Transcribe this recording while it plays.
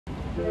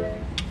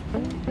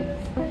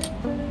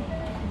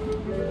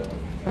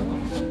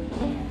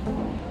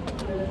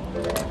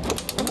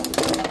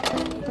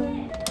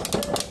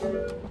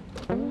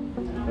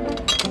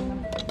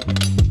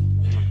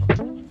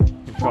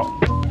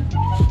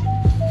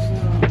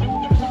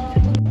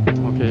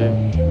Okay,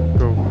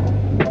 go.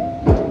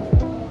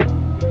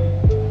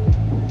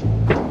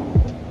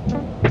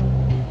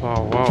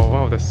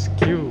 Wow, the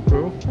skill,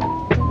 bro.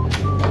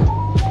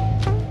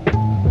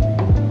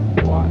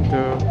 What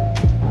the?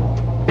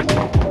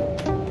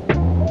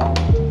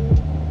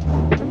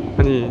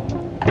 Honey,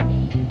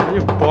 are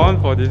you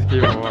born for this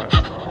game or what?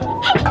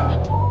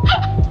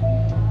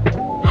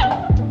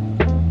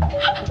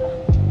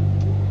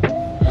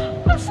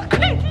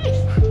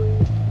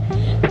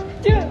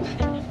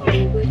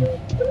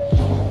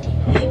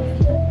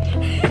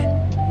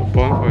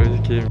 Born for this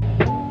game.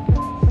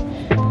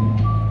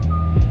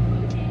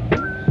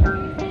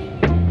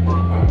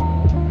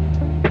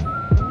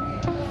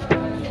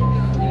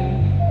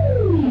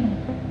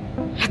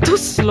 You're too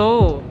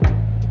slow.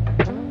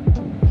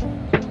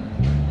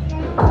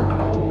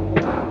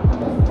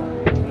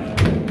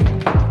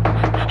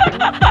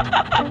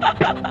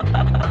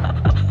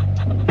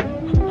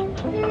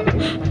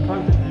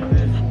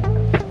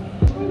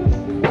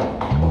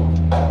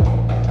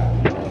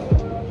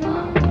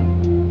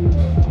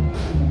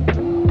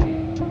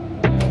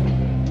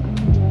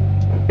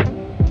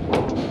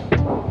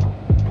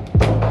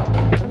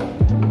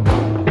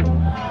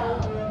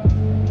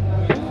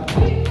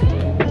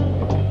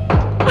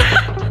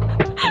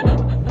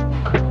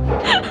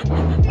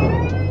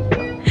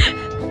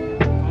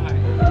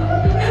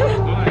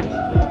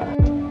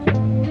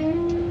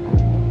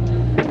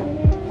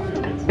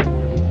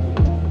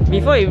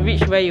 Before you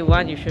reach where you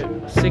want, you should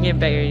swing it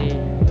back already.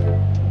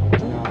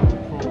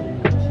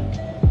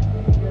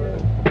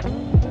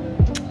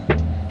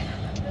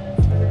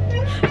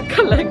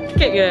 Cut like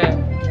cake eh.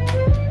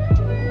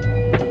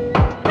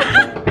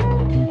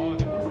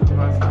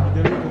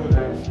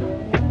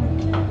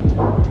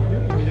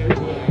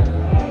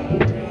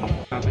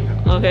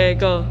 Okay,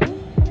 go.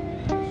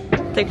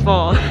 Take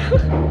 4.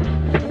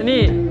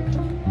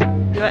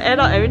 You add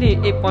up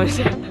everything 8 points.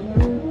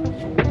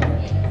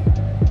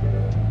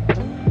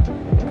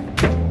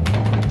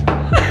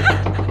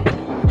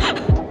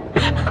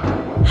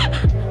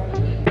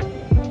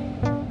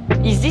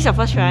 Is this your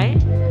first try?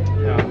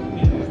 Yeah,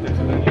 this is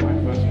definitely my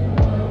first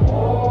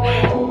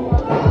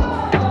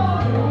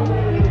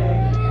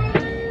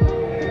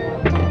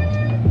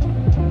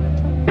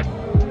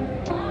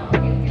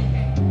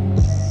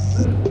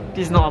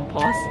This is not on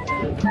pause.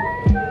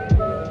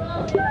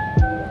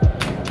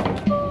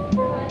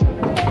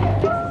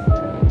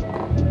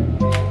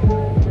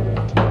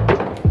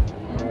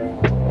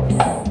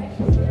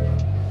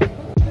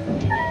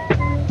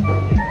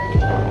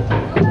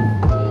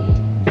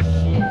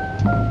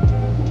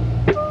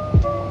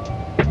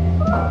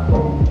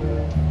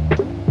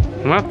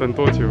等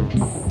多久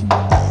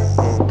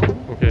Oh,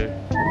 okay.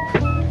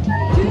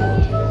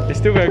 It's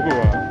still very good.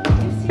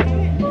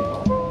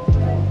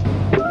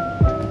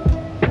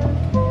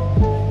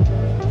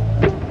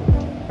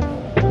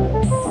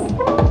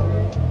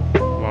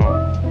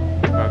 Wow,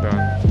 well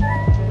done.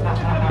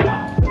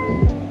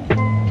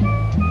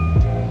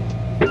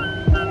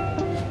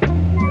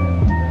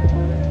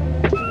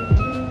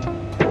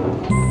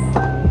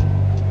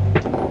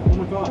 Oh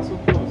my god, so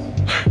close.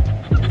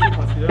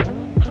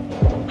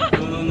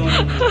 No.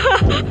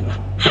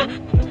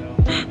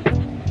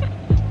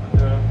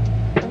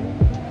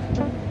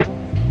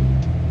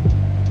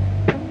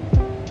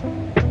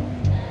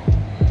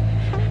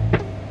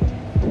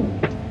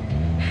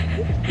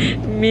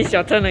 Miss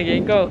your turn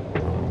again, go.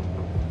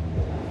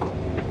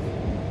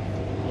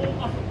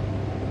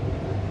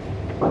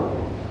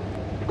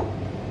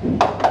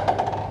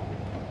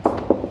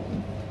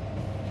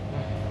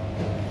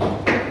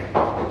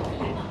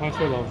 Why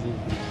so lousy?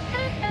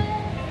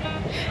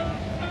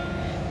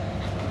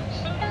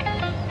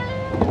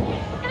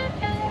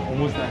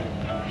 Almost there.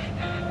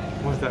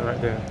 Almost that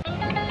right there.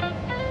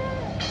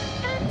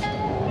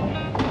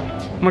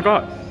 Oh my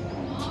god!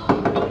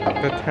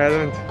 The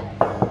talent.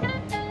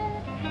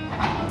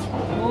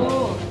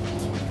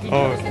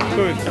 Oh,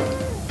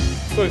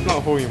 so it's not a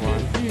hole in one.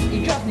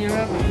 It drops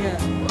nearer from here.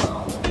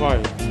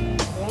 Why?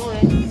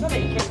 So that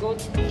you can go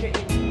straight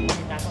in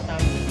and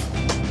down.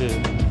 Okay.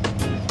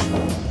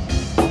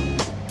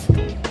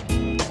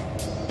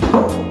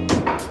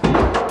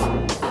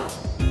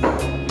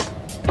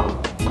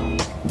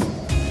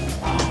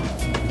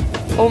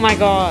 Oh my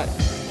god,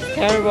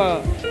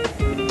 terrible.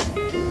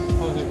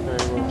 How is it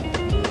terrible?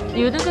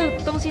 有那个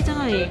东西在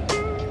那里。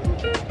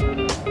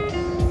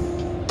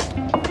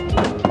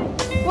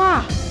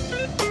哇！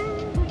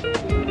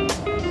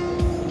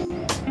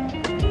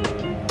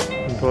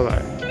很多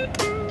来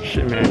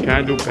Shit man, can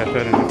I do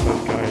better than the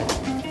first guy?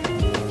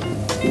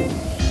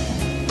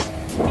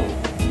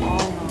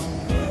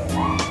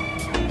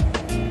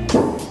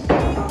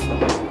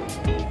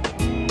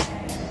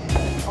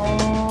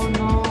 Oh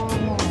no.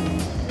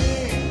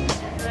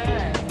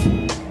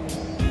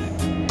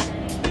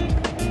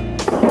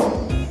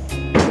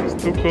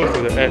 too close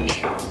to the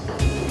edge.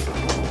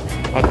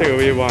 I'll take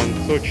away one,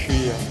 so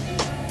 3.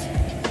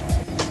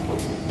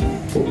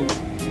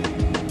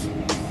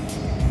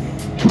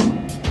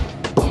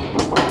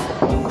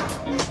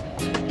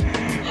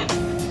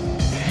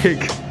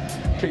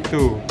 Take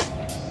 2.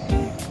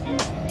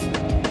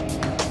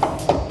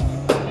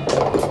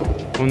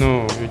 Oh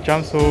no, you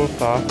jumped so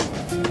far.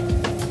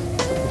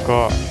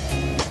 God.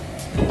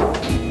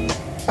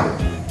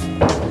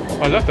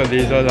 I love the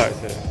laser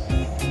lights.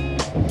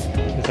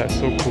 It's like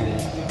so cool.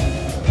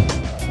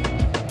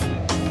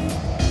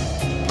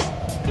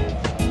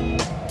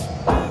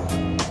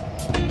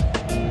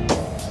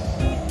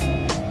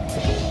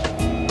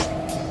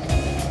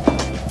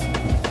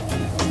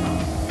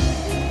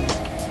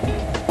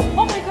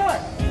 Oh my god!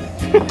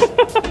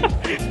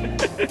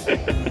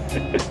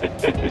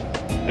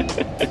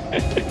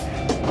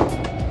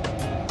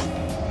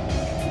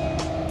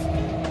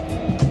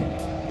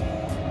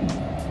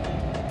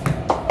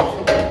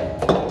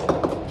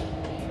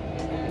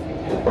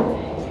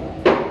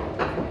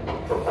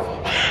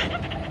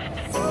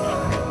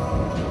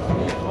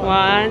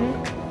 One.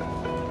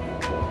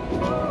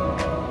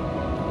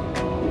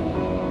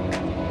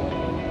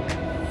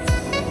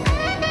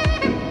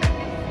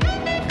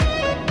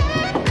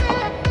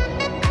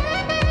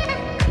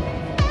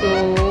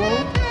 Two.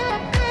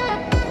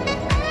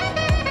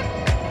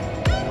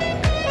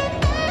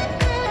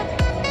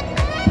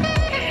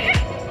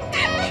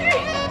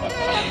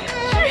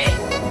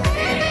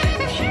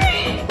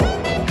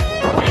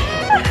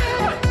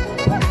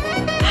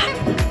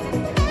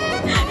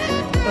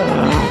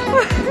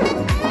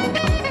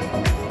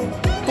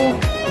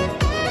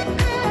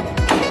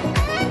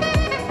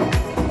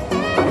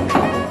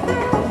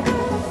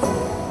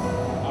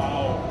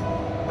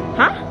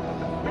 Huh?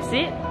 That's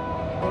it?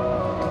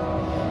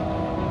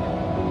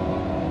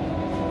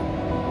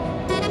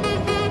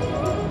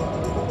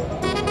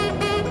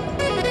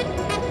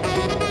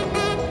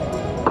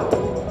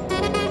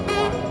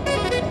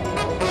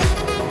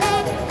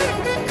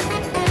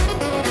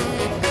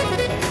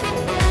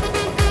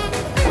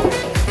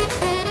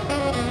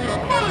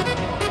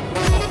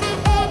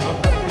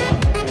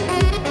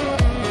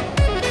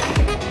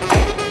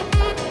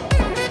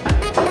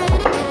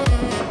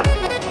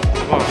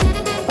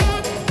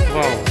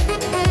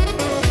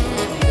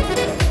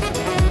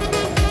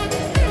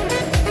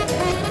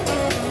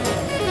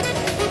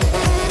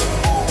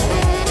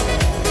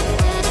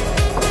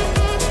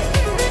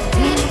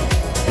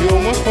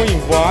 In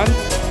one?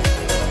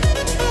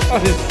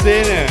 That's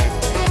insane.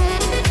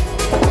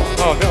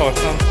 Oh, that was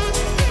some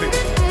sick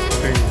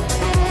thing.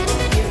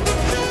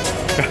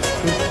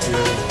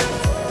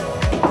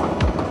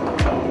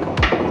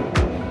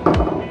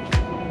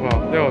 Wow,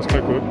 that was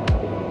quite good.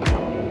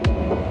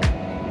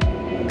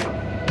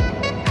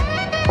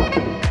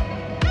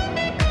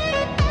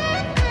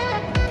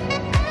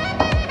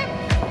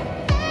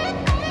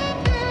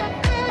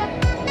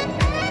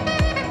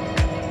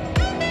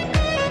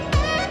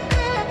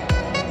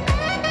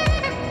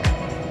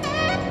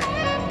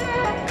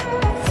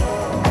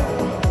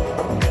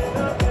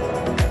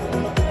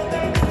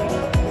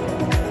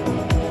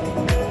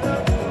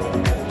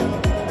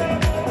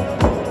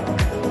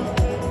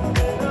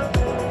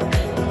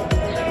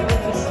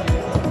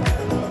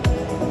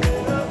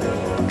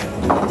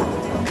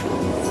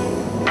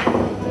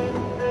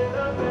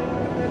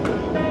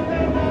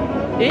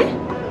 Eh?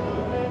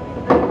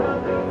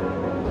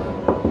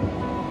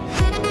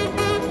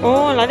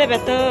 Oh, like that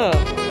better.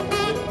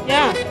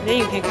 Yeah, then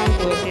you can come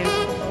to us here.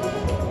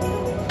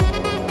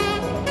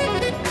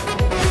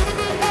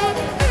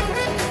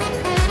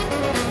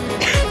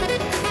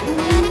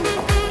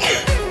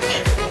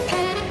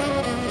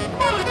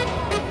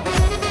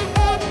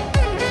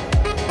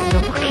 No,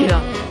 fuck it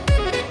up.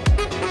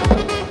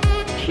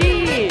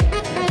 Shit.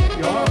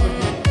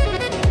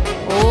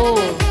 Oh.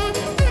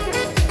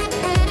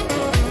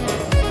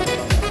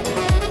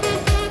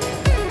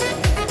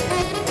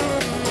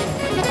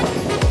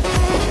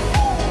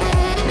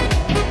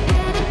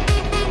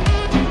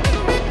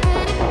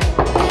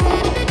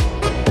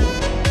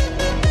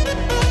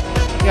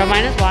 You're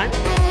 -1?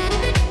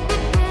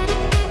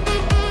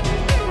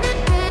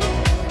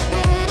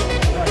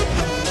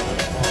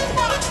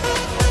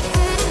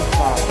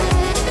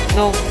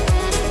 No.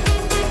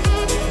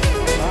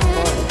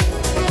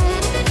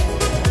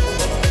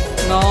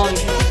 No, you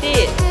should hit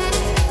it.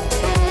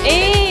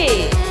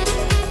 Hey!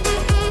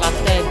 Last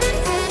time.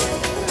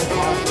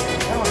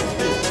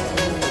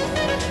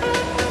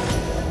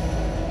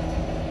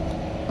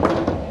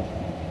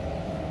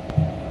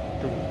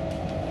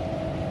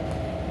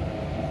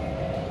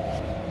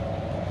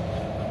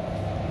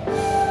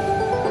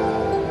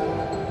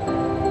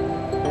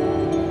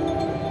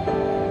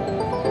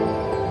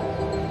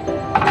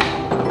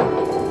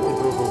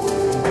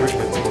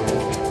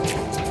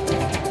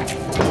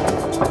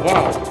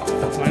 Wow,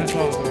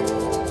 -1.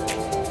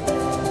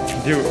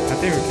 Dude, I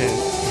think we can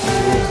use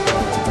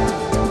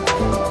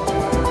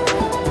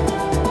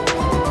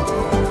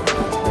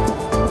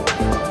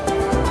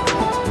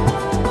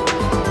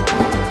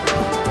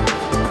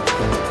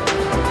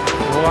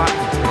what?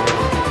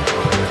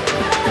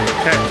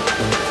 Okay.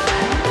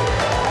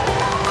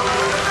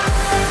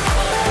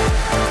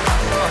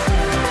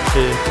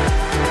 Okay.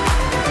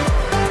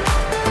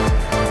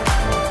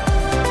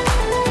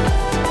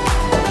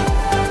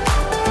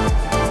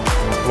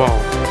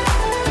 Wow.